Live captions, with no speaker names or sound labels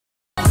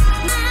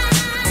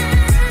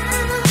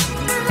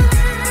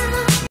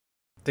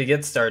To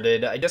get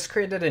started, I just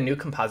created a new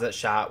composite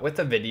shot with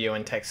a video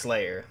and text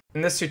layer.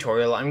 In this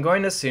tutorial, I'm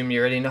going to assume you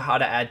already know how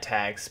to add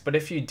text, but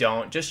if you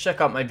don't, just check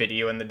out my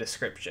video in the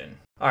description.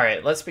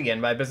 Alright, let's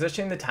begin by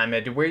positioning the time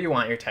head to where you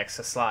want your text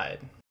to slide.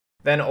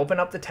 Then open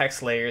up the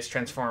text layer's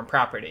transform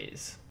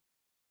properties.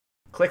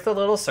 Click the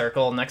little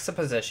circle next to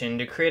position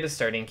to create a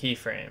starting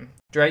keyframe.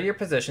 Drag your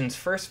position's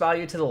first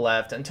value to the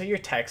left until your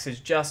text is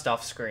just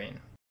off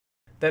screen.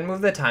 Then move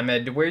the time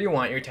head to where you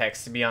want your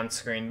text to be on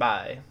screen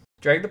by.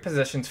 Drag the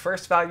position's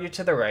first value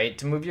to the right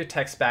to move your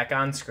text back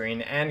on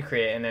screen and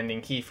create an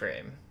ending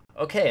keyframe.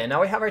 Okay, and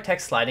now we have our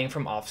text sliding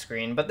from off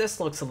screen, but this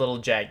looks a little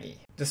jaggy.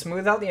 To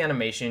smooth out the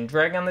animation,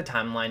 drag on the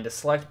timeline to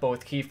select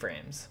both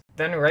keyframes.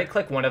 Then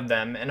right-click one of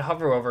them and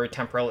hover over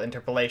Temporal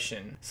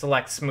Interpolation.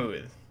 Select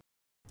Smooth.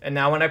 And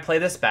now when I play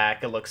this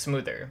back, it looks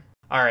smoother.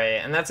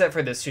 Alright, and that's it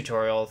for this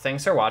tutorial.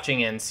 Thanks for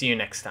watching and see you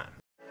next time.